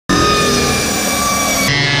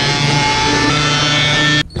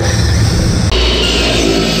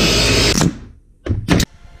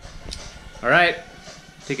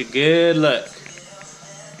Take a good look.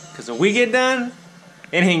 Because when we get done,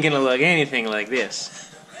 it ain't gonna look anything like this.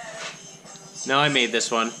 Now I made this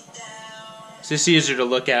one. It's just easier to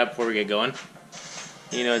look at before we get going.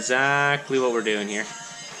 You know exactly what we're doing here.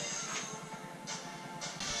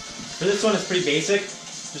 So this one is pretty basic.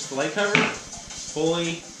 Just the light cover,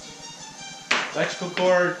 pulley, electrical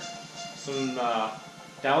cord, some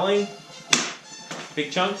doweling, big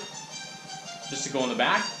chunk, just to go in the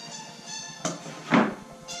back.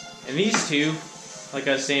 And these two, like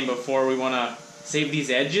I was saying before, we want to save these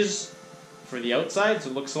edges for the outside so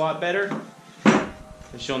it looks a lot better.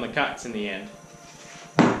 And showing the cuts in the end.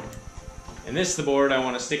 And this is the board I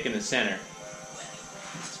want to stick in the center.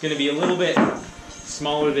 It's going to be a little bit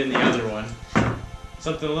smaller than the other one.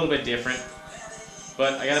 Something a little bit different.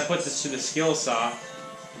 But I got to put this to the skill saw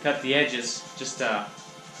and cut the edges. Just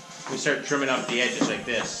we start trimming up the edges like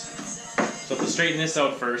this. So I'll straighten this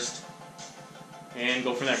out first and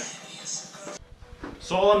go from there.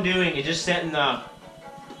 So all I'm doing is just setting the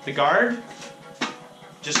guard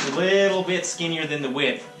just a little bit skinnier than the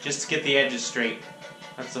width, just to get the edges straight.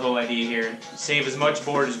 That's the whole idea here. Save as much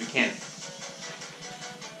board as we can.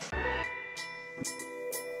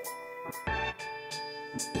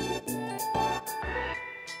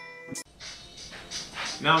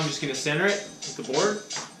 Now I'm just going to center it with the board.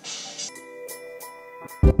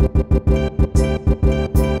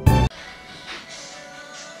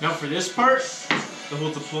 Now for this part, to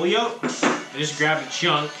hold the pulley out, I just grabbed a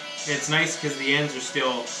chunk. And it's nice because the ends are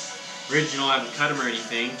still original, I haven't cut them or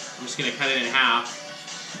anything. I'm just going to cut it in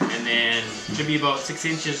half, and then it should be about 6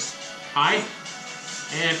 inches high,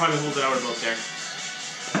 and probably hold it out about there.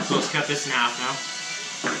 So let's cut this in half now.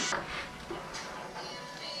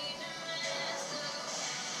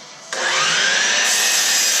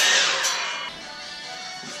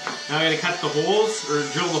 Now I got to cut the holes, or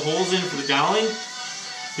drill the holes in for the doweling.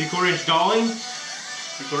 3/4 inch doweling,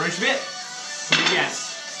 3/4 inch bit. Yes.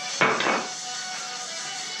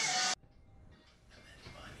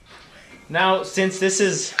 Now, since this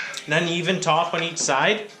is an uneven top on each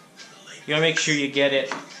side, you gotta make sure you get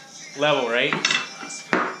it level, right?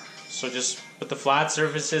 So just put the flat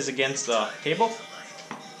surfaces against the table.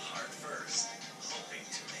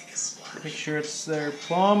 Make sure it's there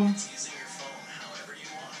plumb.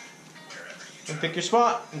 And pick your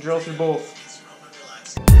spot and drill through both.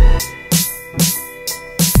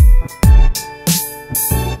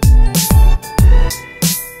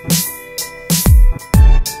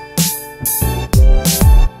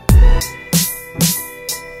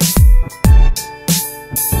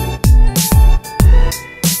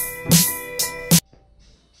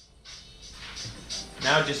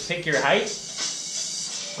 Now just pick your height,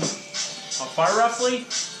 how far roughly,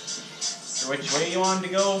 or which way you want to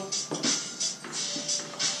go.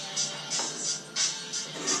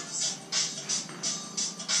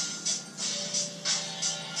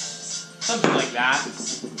 Something like that.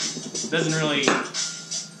 Doesn't really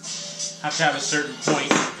have to have a certain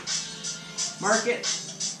point. Mark it.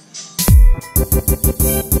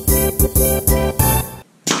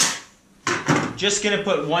 Just gonna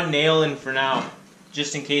put one nail in for now,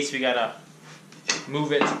 just in case we gotta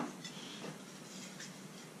move it.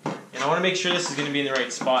 And I want to make sure this is going to be in the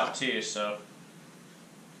right spot too, so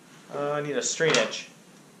I need a straight edge.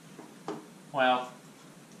 Well,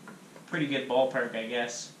 pretty good ballpark, I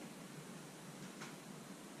guess.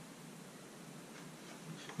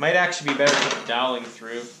 Might actually be better to put the doweling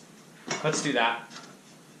through. Let's do that.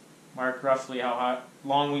 Mark roughly how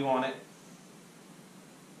long we want it.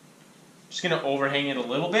 Just going to overhang it a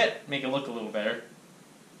little bit, make it look a little better.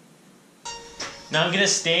 Now I'm going to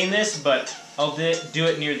stain this, but I'll do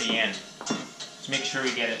it near the end. Just make sure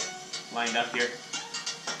we get it lined up here.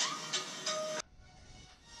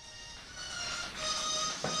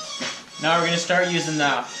 Now we're going to start using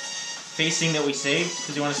the facing that we saved,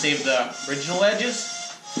 because you want to save the original edges.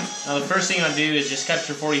 Now the first thing you want to do is just cut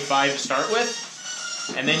your 45 to start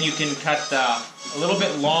with, and then you can cut a little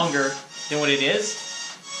bit longer than what it is,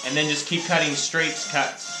 and then just keep cutting straight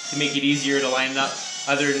cuts to make it easier to line it up,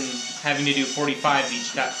 other than having to do 45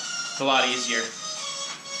 each cut. It's a lot easier.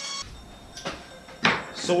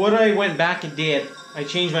 So what I went back and did, I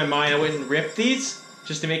changed my mind. I went and ripped these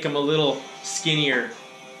just to make them a little skinnier.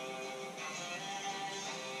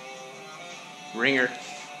 Ringer.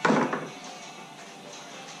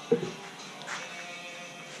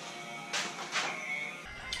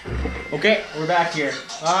 Okay, we're back here.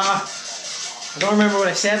 I don't remember what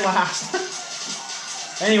I said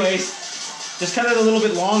last. Anyways, just cut it a little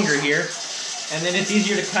bit longer here, and then it's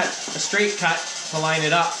easier to cut a straight cut to line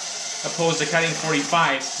it up, opposed to cutting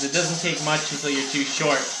 45, because it doesn't take much until you're too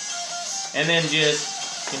short. And then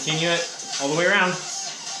just continue it all the way around.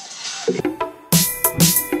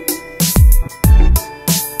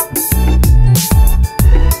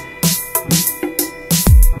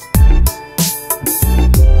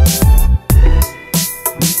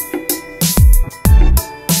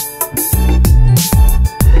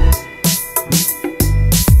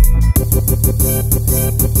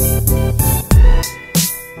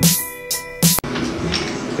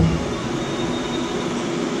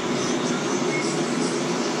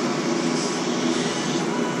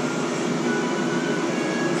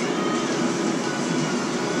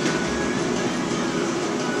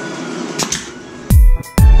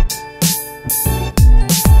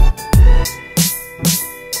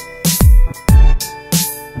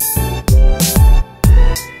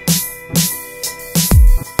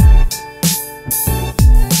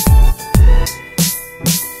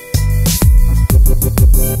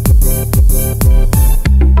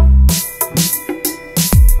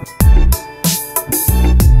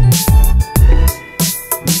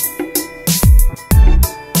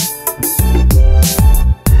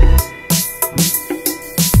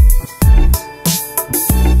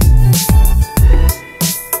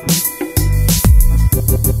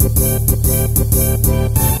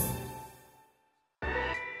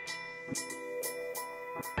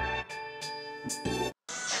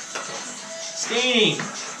 Staining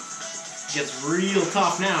gets real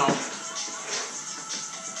tough now.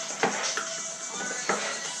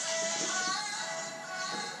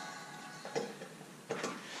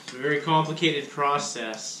 It's a very complicated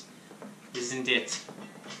process, isn't it?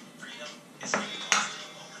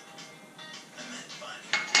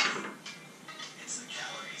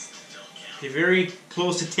 Pay very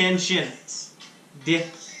close attention. Dip.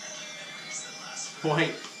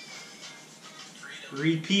 Wipe.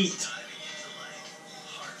 Repeat.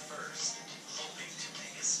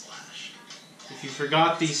 If you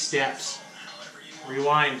forgot these steps,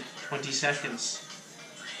 rewind 20 seconds.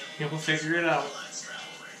 You'll figure it out.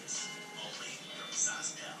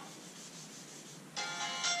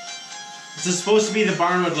 This is supposed to be the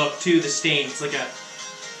barnwood look too, the stain. It's like a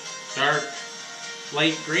dark,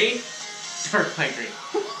 light gray. Dark light gray.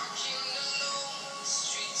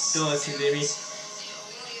 Still listen, baby.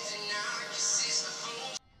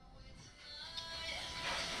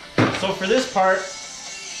 So for this part,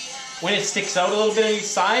 when it sticks out a little bit on each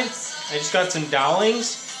side, I just got some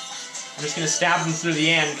dowelings. I'm just going to stab them through the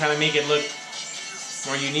end, kind of make it look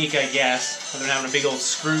more unique, I guess, rather than having a big old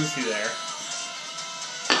screw through there.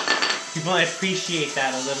 People might appreciate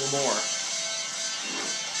that a little more.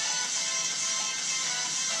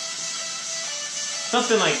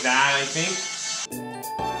 Something like that, I think.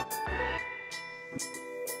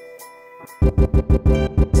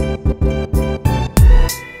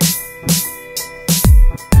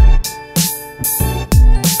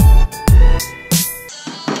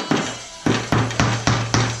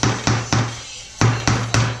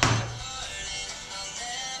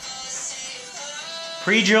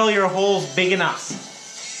 Pre-drill your holes big enough.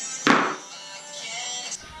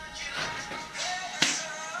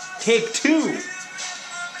 Take 2.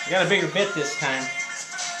 I got a bigger bit this time.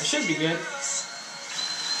 It should be good.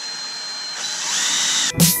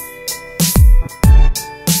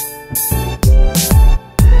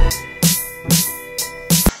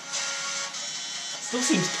 Still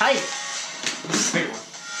seems tight. This is a big one.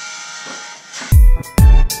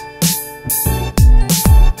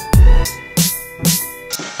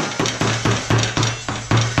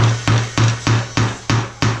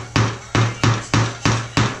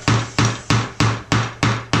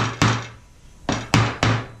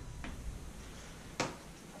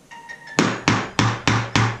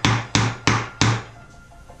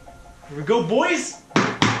 Here we go, boys!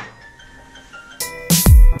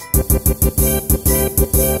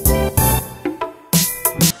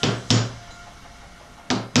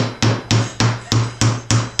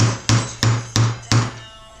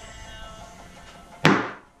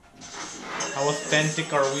 How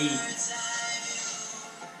authentic are we?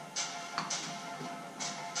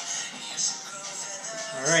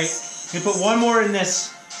 Alright, I'm gonna put one more in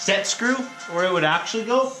this set screw where it would actually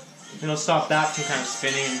go. Then I'll stop that from kind of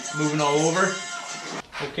spinning and moving all over.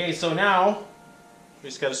 Okay, so now we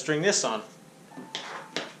just got to string this on.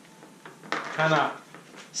 Kind of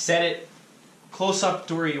set it close up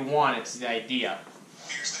to where you want it, is the idea.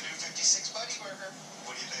 Here's the new 56 Buddy Burger.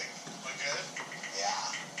 What do you think? Look good?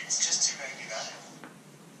 Yeah, it's just $2.99.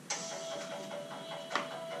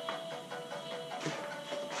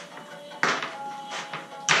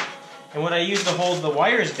 And what I use to hold the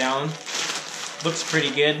wires down looks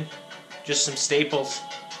pretty good. Just some staples.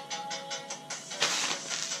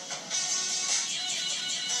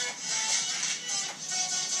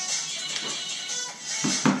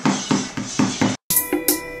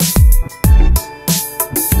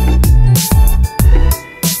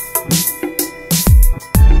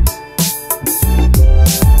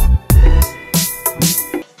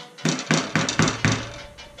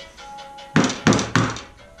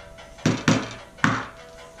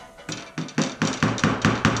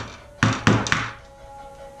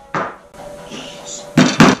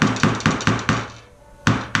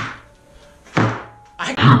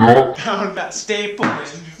 that staple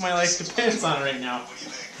in. My life depends on it right now. What do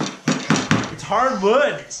you think? It's hard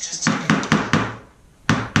wood. It's just too bad.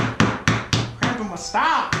 Cramping my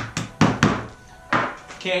stop.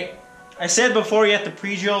 Okay, I said before you have to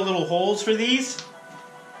pre-drill little holes for these.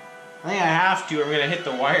 I think I have to, or I'm gonna hit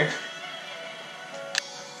the wire.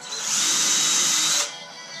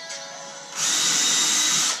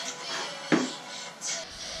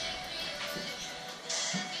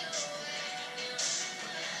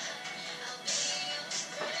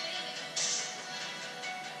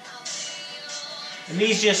 And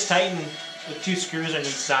these just tighten with 2 screws on each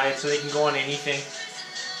side so they can go on anything.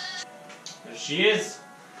 There she is.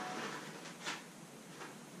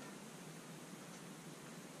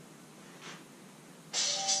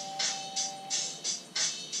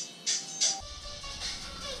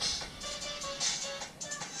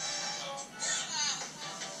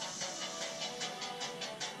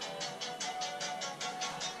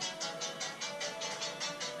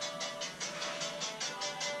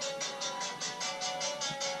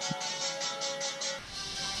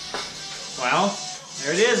 Well,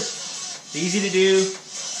 there it is. It's easy to do.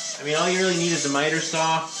 I mean, all you really need is a miter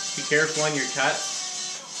saw. Be careful on your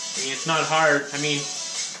cuts. I mean, it's not hard. I mean,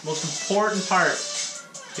 most important part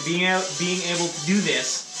to being able to do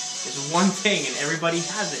this is one thing, and everybody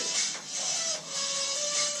has it.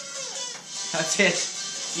 That's it.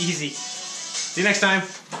 Easy. See you next time.